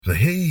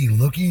Hey,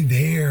 looky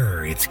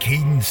there. It's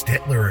Caden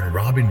Stetler and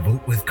Robin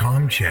Vogt with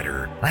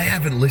Comchatter. I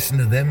haven't listened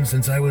to them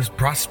since I was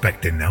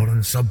prospecting out on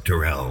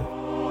Subterrell.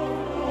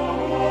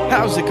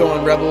 How's it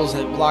going, Rebels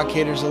and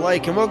blockaders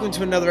alike, and welcome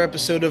to another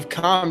episode of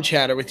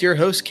Comchatter with your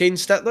host, Caden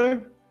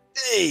Stetler.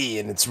 Hey,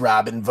 and it's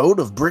Robin Vogt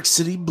of Brick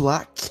City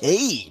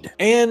Blockade.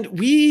 And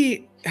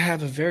we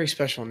have a very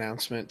special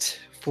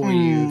announcement for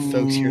you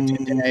folks here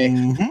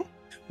today.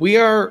 We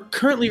are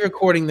currently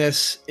recording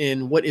this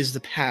in what is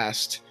the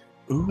past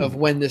of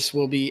when this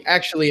will be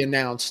actually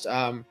announced.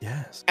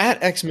 Yes. At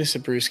Xmas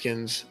at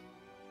Brewskins,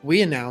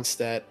 we announced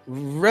that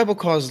Rebel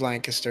Cause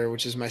Lancaster,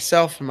 which is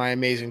myself and my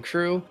amazing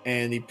crew,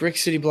 and the Brick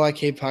City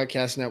Blockade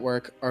Podcast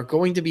Network are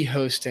going to be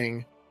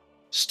hosting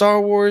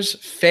Star Wars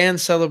Fan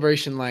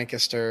Celebration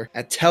Lancaster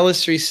at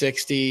Tellus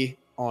 360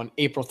 on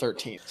April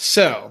 13th.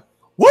 So,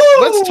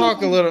 let's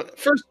talk a little.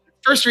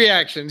 First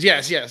reactions.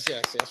 Yes.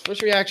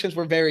 First reactions.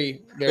 We're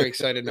very, very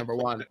excited, number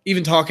one.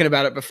 Even talking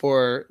about it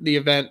before the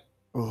event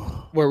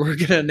where we're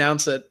going to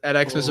announce it at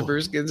Xmas at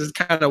Brewskins is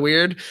kind of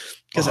weird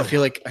because I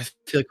feel like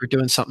we're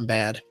doing something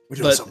bad. We're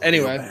doing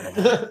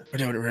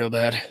it real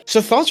bad. So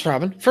thoughts,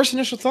 Robin? First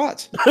initial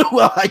thoughts.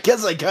 Well, I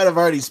guess I kind of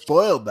already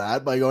spoiled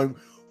that by going,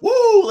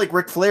 woo, like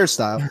Ric Flair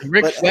style.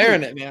 Ric Flair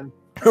in it, man.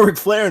 Ric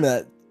Flair in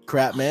that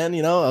crap, man.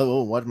 You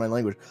know, watch my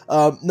language.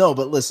 No,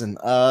 but listen,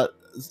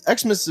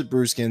 Xmas at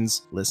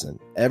Brewskins, listen,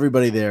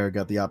 everybody there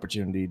got the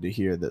opportunity to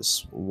hear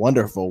this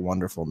wonderful,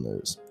 wonderful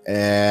news.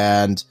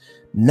 And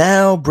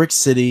now Brick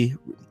City,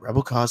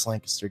 Rebel Cause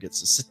Lancaster gets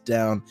to sit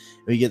down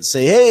and we get to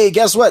say, hey,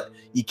 guess what?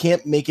 You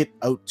can't make it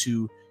out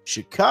to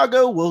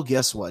Chicago. Well,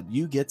 guess what?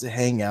 You get to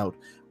hang out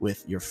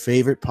with your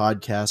favorite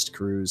podcast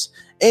crews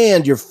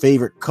and your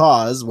favorite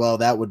cause. Well,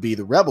 that would be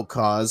the Rebel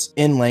Cause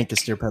in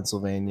Lancaster,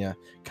 Pennsylvania.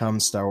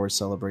 Come Star Wars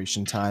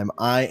Celebration time.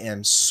 I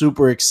am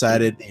super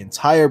excited. The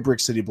entire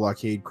Brick City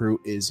Blockade crew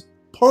is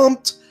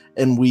pumped,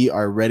 and we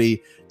are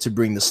ready to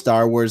bring the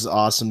Star Wars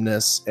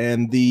awesomeness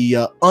and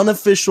the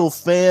unofficial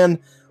fan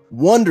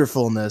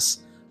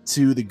wonderfulness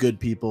to the good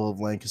people of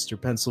Lancaster,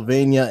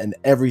 Pennsylvania, and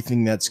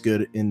everything that's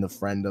good in the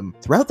friendom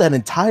throughout that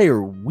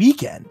entire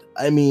weekend.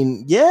 I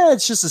mean, yeah,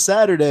 it's just a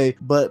Saturday,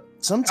 but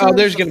sometimes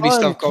there's going to be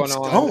stuff going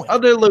on.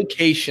 Other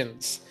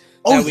locations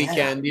that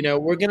weekend. You know,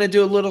 we're going to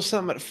do a little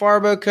something at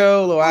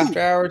Farboco, a little after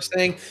hours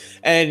thing,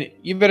 and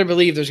you better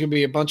believe there's going to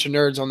be a bunch of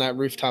nerds on that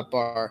rooftop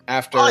bar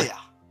after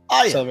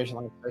Celebration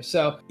Lancaster.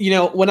 So, you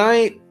know, when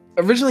I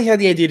originally had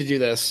the idea to do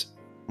this,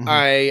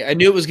 I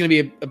knew it was going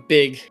to be a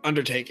big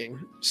undertaking.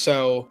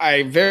 So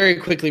I very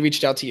quickly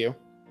reached out to you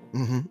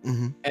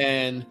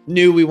and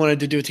knew we wanted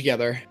to do it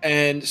together.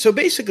 And so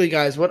basically,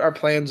 guys, what our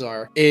plans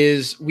are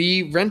is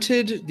we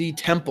rented the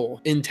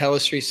temple in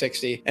Tellus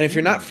 360. And if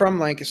you're not from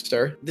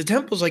Lancaster, the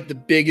temple's like the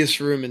biggest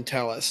room in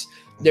Tellus.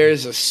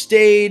 There's a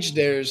stage,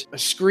 there's a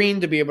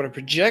screen to be able to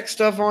project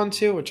stuff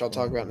onto, which I'll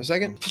talk about in a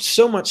second.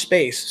 So much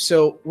space.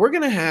 So we're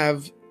going to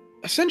have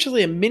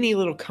essentially a mini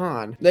little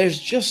con. There's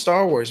just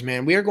Star Wars,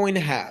 man. We are going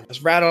to have,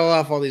 let's rattle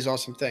off all these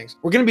awesome things.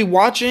 We're going to be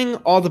watching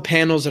all the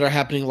panels that are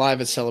happening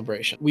live at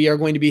Celebration. We are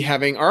going to be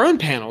having our own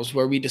panels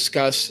where we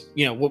discuss,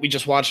 you know, what we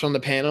just watched on the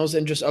panels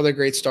and just other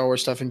great Star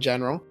Wars stuff in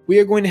general. We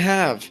are going to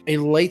have a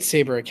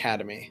lightsaber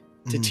academy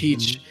to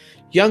teach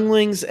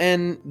younglings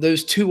and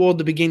those too old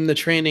to begin the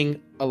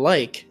training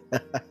alike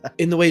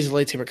in the ways of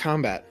lightsaber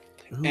combat.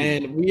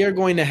 And we are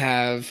going to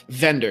have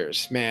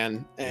vendors,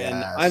 man.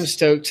 And I'm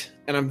stoked.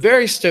 And I'm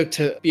very stoked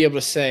to be able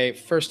to say,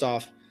 first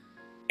off,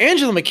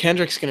 Angela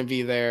McKendrick's going to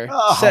be there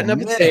setting up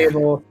a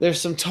table.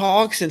 There's some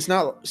talks, and it's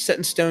not set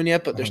in stone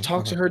yet, but there's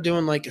talks of her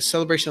doing like a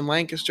Celebration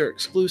Lancaster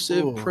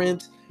exclusive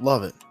print.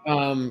 Love it.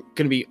 Going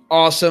to be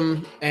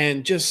awesome,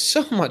 and just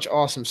so much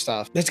awesome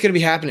stuff that's going to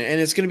be happening. And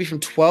it's going to be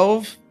from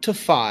 12 to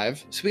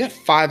 5. So we got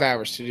 5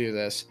 hours to do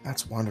this.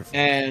 That's wonderful.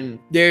 And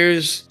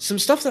there's some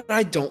stuff that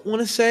I don't want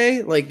to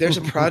say. Like there's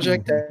a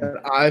project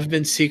that I've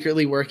been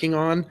secretly working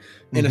on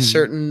in a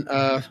certain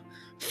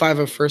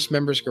 501st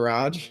members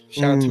garage.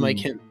 Shout out to Mike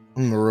Hinton.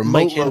 A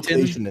remote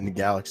location in the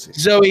galaxy.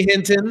 Zoe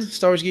Hinton,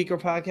 Star Wars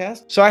Geeker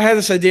podcast. So I had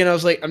this idea and I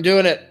was like, I'm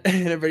doing it.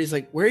 And everybody's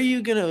like, where are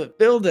you going to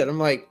build it? I'm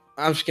like,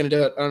 I'm just going to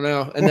do it. I don't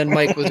know. And then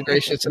Mike was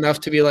gracious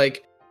enough to be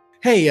like,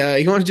 hey,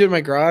 you want to do it in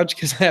my garage?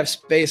 Because I have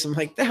space. I'm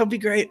like, that would be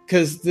great.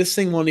 Because this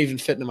thing won't even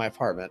fit into my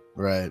apartment.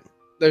 Right.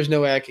 There's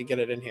no way I could get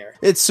it in here.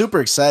 It's super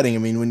exciting. I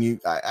mean, when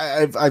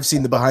I've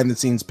seen the behind the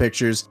scenes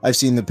pictures. I've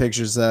seen the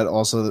pictures that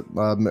also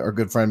our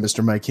good friend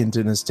Mr. Mike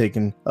Hinton has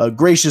taken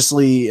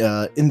graciously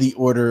in the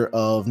order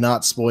of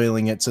not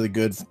spoiling it to the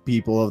good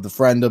people of the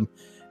friendom.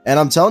 And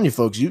I'm telling you,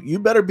 folks, you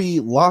better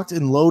be locked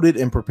and loaded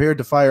and prepared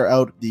to fire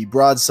out the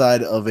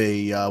broadside of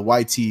a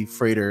YT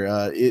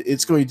freighter.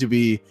 It's going to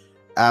be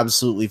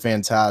absolutely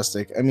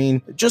fantastic. I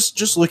mean,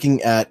 just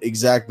looking at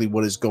exactly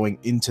what is going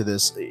into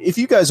this, if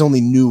you guys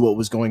only knew what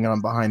was going on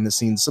behind the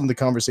scenes, some of the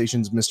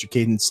conversations Mr.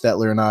 Caden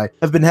Stetler and I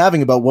have been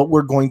having about what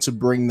we're going to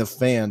bring the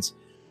fans,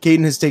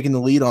 Caden has taken the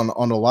lead on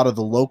a lot of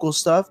the local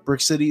stuff.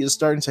 Brick City is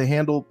starting to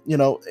handle,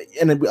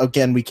 and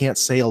again, we can't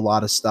say a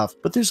lot of stuff,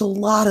 but there's a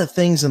lot of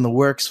things in the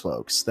works,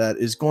 folks, that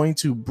is going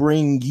to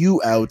bring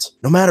you out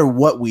no matter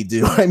what we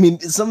do. I mean,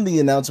 some of the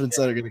announcements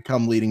that are going to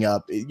come leading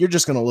up, you're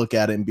just going to look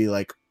at it and be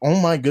like, oh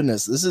my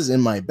goodness, this is in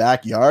my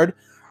backyard,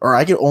 or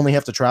I could only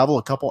have to travel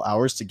a couple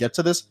hours to get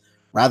to this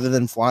rather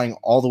than flying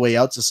all the way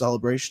out to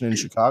Celebration in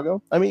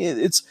Chicago. I mean,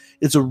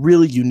 it's a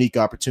really unique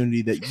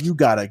opportunity that you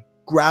got to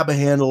grab a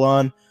handle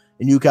on,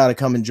 and you got to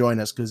come and join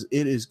us, because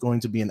it is going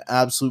to be an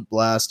absolute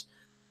blast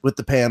with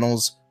the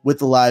panels, with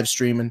the live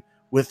streaming,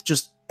 with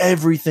just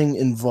everything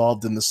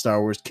involved in the Star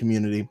Wars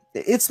community.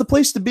 It's the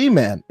place to be,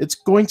 man. It's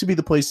going to be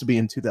the place to be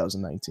in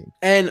 2019.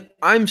 And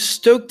I'm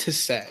stoked to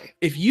say,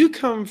 if you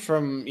come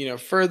from,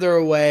 further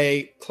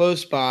away,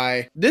 close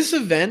by, this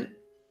event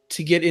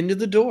to get into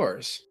the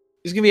doors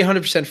is going to be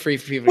 100% free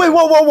for people. Wait,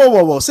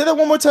 whoa. Say that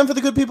one more time for the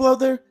good people out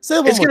there. Say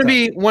that one more time.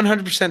 It's going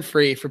to be 100%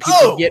 free for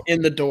people to get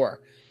in the door.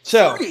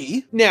 So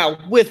free? Now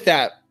with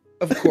that,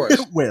 of course,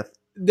 but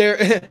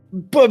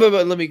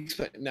let me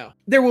explain. No,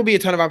 there will be a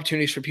ton of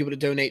opportunities for people to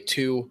donate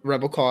to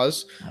Rebel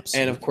Cause.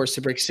 Absolutely. And of course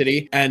to Brick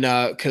City, and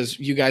because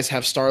you guys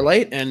have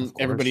Starlight, and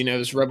everybody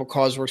knows Rebel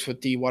Cause works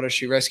with the Water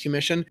Street Rescue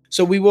Mission,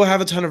 so we will have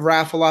a ton of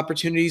raffle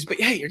opportunities. But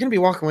hey, you're gonna be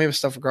walking away with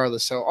stuff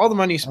regardless. So all the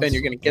money you spend,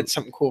 You're gonna get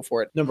something cool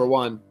for it. Number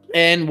one,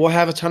 and we'll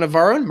have a ton of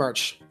our own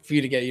merch for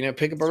you to get.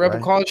 Pick up a Rebel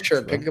Cause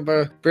shirt, pick up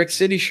a Brick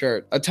City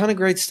shirt, a ton of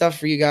great stuff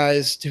for you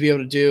guys to be able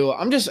to do.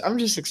 I'm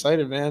just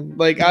excited, man.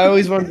 Like, I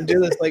always wanted to do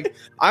this. Like,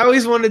 I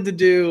always wanted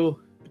to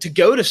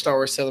go to Star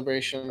Wars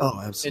Celebration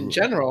in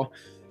general,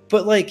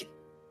 but like,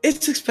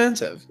 it's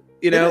expensive.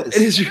 It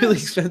is really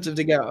expensive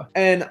to go,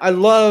 and I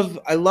love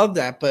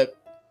that. But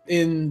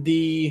in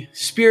the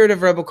spirit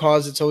of Rebel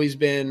Cause, it's always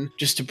been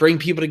just to bring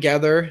people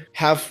together,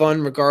 have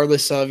fun,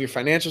 regardless of your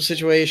financial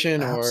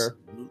situation or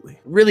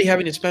really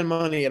having to spend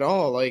money at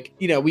all. Like,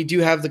 we do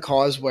have the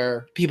cause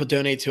where people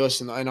donate to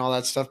us and all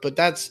that stuff,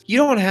 but you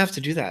don't have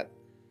to do that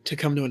to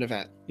come to an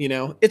event.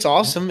 It's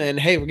awesome. And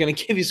hey, we're going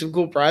to give you some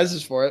cool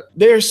prizes for it.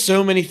 There's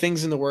so many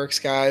things in the works,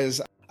 guys.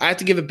 I have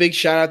to give a big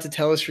shout out to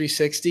Telus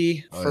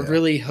 360 for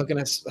really hooking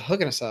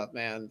us up,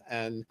 man.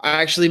 And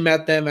I actually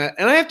met them and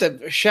I have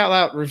to shout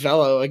out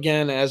Ravello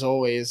again, as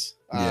always.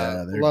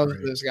 Love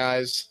those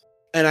guys.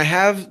 And I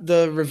have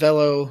the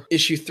Ravello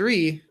issue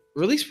 3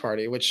 release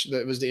party, which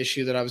that was the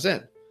issue that I was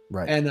in.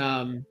 Right.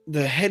 And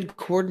the head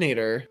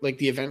coordinator, like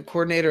the event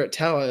coordinator at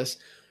Telus,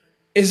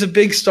 is a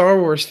big Star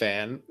Wars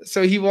fan.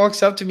 So he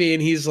walks up to me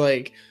and he's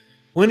like,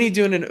 when do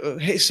you want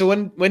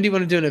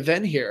to do an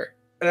event here?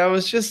 And I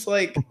was just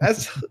like,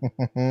 that's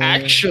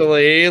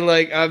actually,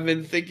 like, I've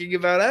been thinking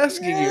about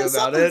asking you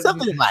about it.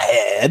 Something in my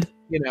head.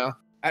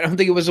 I don't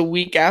think it was a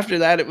week after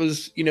that. It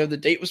was, the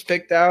date was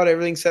picked out,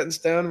 everything's set in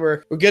stone.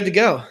 We're good to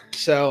go.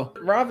 So,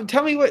 Robin,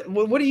 tell me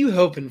what are you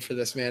hoping for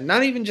this, man?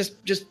 Not even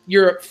just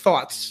your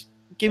thoughts.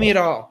 Give me it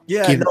all.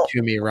 Yeah, give it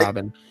to me,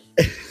 Robin.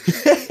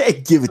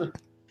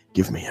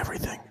 Give me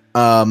everything.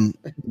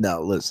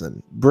 No,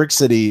 listen, Brick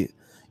City.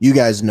 You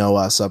guys know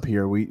us up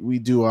here. We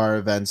do our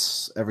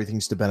events.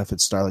 Everything's to benefit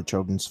Starlight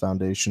Children's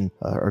Foundation.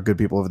 Our good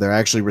people over there. I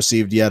actually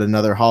received yet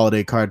another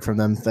holiday card from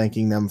them,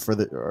 thanking them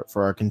for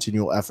our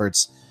continual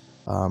efforts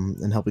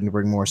and helping to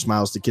bring more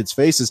smiles to kids'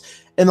 faces.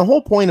 And the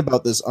whole point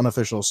about this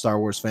unofficial Star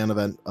Wars fan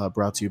event,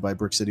 brought to you by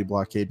Brick City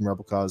Blockade and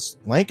Rebel Cause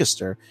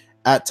Lancaster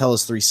at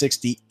Telus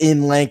 360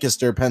 in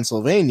Lancaster,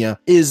 Pennsylvania,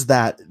 is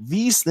that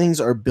these things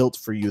are built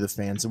for you, the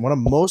fans. And what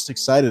I'm most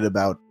excited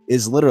about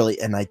is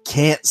literally, and I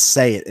can't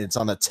say it, it's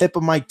on the tip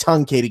of my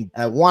tongue, Katie.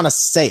 I want to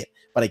say it,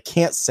 but I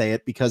can't say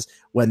it, because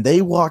when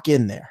they walk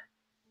in there,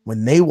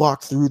 when they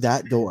walk through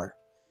that door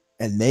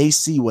and they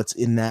see what's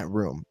in that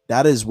room,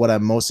 that is what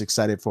I'm most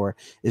excited for,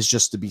 is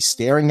just to be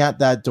staring at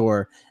that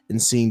door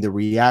and seeing the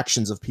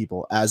reactions of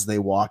people as they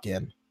walk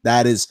in.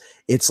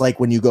 It's like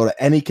when you go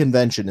to any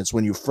convention, it's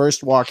when you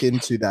first walk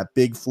into that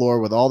big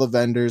floor with all the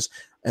vendors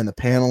and the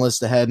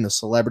panelists ahead and the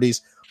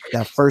celebrities,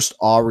 that first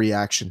awe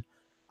reaction.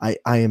 I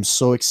am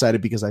so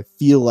excited, because I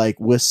feel like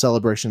with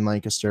Celebration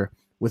Lancaster,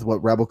 with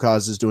what Rebel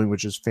Cause is doing,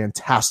 which is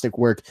fantastic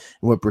work,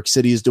 and what Brick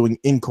City is doing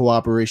in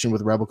cooperation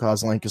with Rebel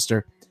Cause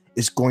Lancaster,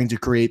 is going to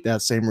create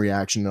that same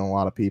reaction in a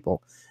lot of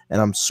people.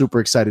 And I'm super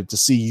excited to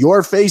see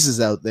your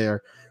faces out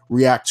there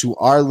react to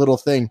our little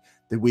thing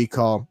that we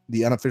call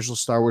the unofficial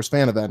Star Wars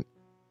fan event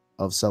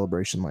of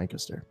Celebration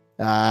Lancaster.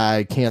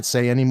 I can't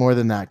say any more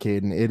than that,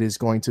 Caden. It is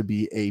going to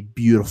be a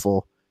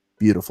beautiful,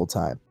 beautiful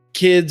time.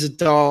 Kids,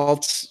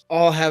 adults,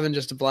 all having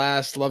just a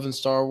blast, loving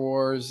Star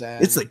Wars.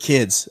 And it's the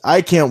kids.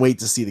 I can't wait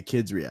to see the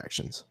kids'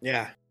 reactions.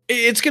 Yeah.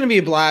 It's going to be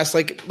a blast.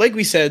 Like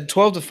we said,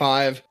 12 to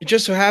 5. It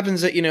just so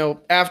happens that,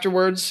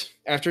 afterwards,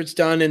 after it's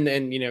done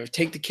and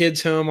take the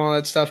kids home, all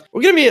that stuff,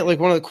 we're going to be at like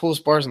one of the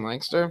coolest bars in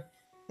Lancaster.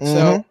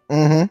 So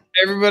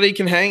everybody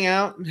can hang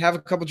out and have a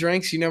couple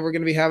drinks. We're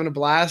going to be having a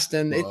blast,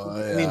 and it's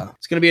going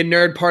to be a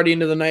nerd party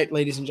into the night,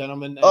 ladies and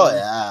gentlemen.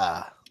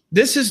 And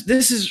this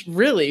is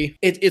really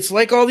it's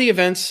like all the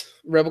events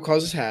Rebel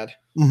Cause has had,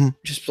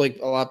 just like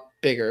a lot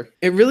bigger.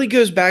 It really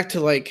goes back to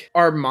like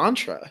our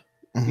mantra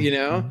You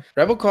know,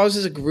 Rebel Cause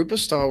is a group of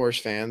Star Wars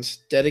fans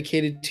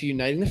dedicated to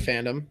uniting the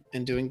fandom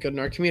and doing good in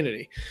our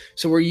community.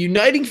 So we're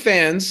uniting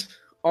fans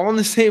all in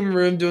the same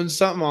room doing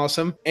something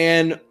awesome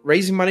and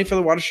raising money for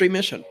the Water Street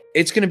mission.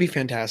 It's going to be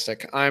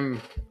fantastic. I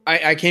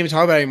can't even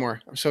talk about it anymore.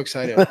 I'm so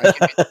excited. I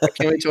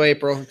can't wait till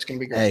April. It's going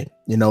to be great. Hey,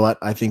 you know what?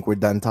 I think we're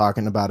done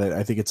talking about it.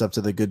 I think it's up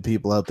to the good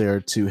people out there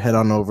to head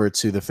on over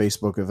to the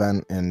Facebook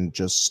event and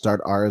just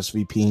start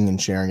RSVPing and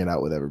sharing it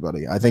out with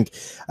everybody. I think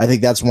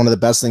that's one of the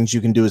best things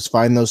you can do is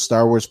find those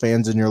Star Wars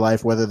fans in your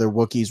life, whether they're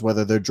Wookiees,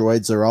 whether they're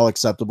droids, they're all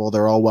acceptable.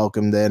 They're all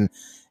welcomed in.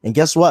 And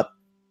guess what?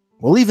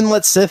 We'll even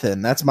let Sith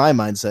in. That's my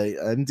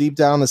mindset. I'm deep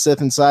down a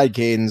Sith inside,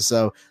 Caden.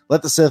 So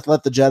let the Sith,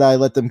 let the Jedi,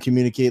 let them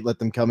communicate, let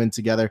them come in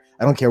together.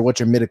 I don't care what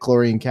your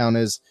midichlorian count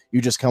is.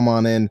 You just come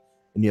on in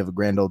and you have a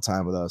grand old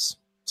time with us.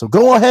 So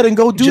go ahead and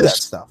go do that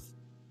stuff.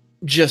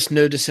 Just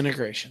no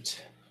disintegrations.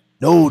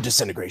 No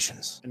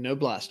disintegrations. And no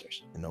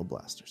blasters.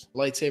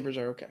 Lightsabers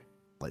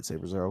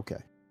are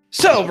okay.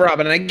 So,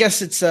 Robin, I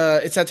guess it's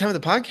that time of the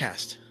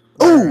podcast.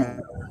 Oh,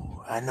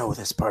 I know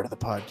this part of the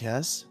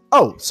podcast.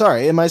 Oh,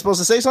 sorry. Am I supposed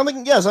to say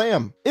something? Yes, I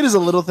am. It is a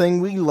little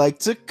thing we like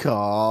to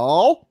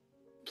call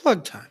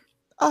plug time.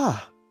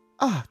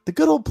 The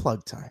good old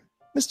plug time.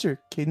 Mr.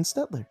 Caden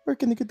Stetler, where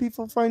can the good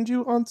people find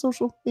you on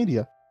social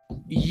media?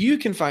 You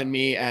can find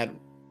me at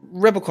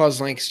Rebel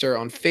Cause Lancaster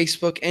on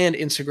Facebook and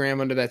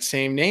Instagram under that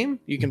same name.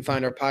 You can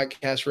find our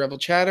podcast Rebel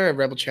Chatter at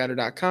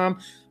rebelchatter.com,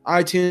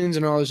 iTunes,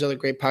 and all those other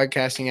great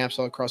podcasting apps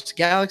all across the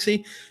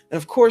galaxy. And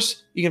of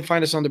course, you can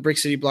find us on the Brick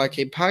City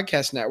Blockade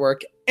Podcast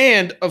Network.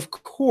 And of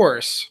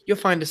course, you'll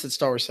find us at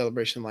Star Wars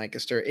Celebration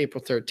Lancaster,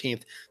 April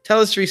 13th.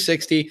 Tellus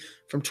 360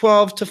 from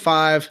 12 to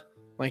 5,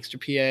 Lancaster,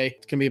 PA.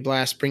 It's going to be a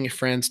blast. Bring your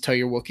friends. Tell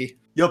your Wookiee.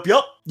 Yup.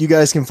 You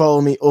guys can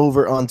follow me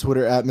over on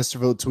Twitter at Mr.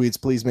 Vote Tweets.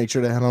 Please make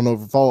sure to head on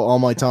over, follow all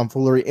my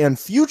tomfoolery and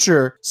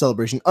future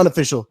Celebration,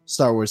 unofficial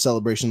Star Wars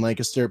Celebration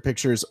Lancaster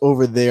pictures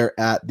over there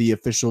at the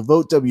official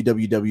vote,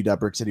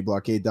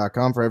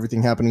 www.brickcityblockade.com for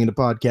everything happening in the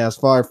podcast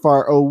far,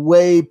 far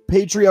away.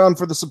 Patreon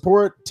for the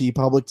support,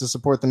 TeePublic to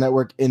support the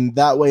network in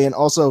that way, and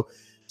also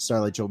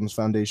Starlight Children's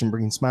Foundation,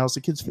 bringing smiles to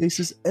kids'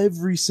 faces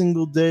every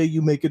single day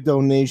you make a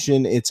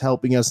donation. It's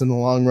helping us in the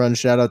long run.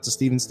 Shout out to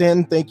Steven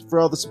Stanton. Thank you for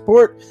all the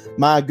support,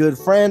 my good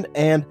friend.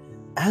 And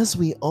as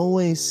we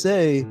always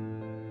say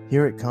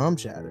here at Com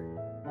Chatter,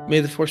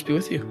 may the Force be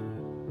with you.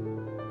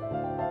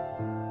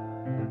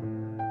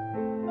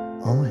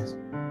 Always.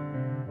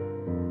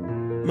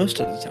 Most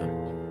of the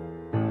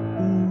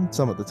time.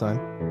 Some of the time.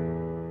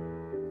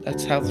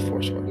 That's how the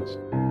Force works.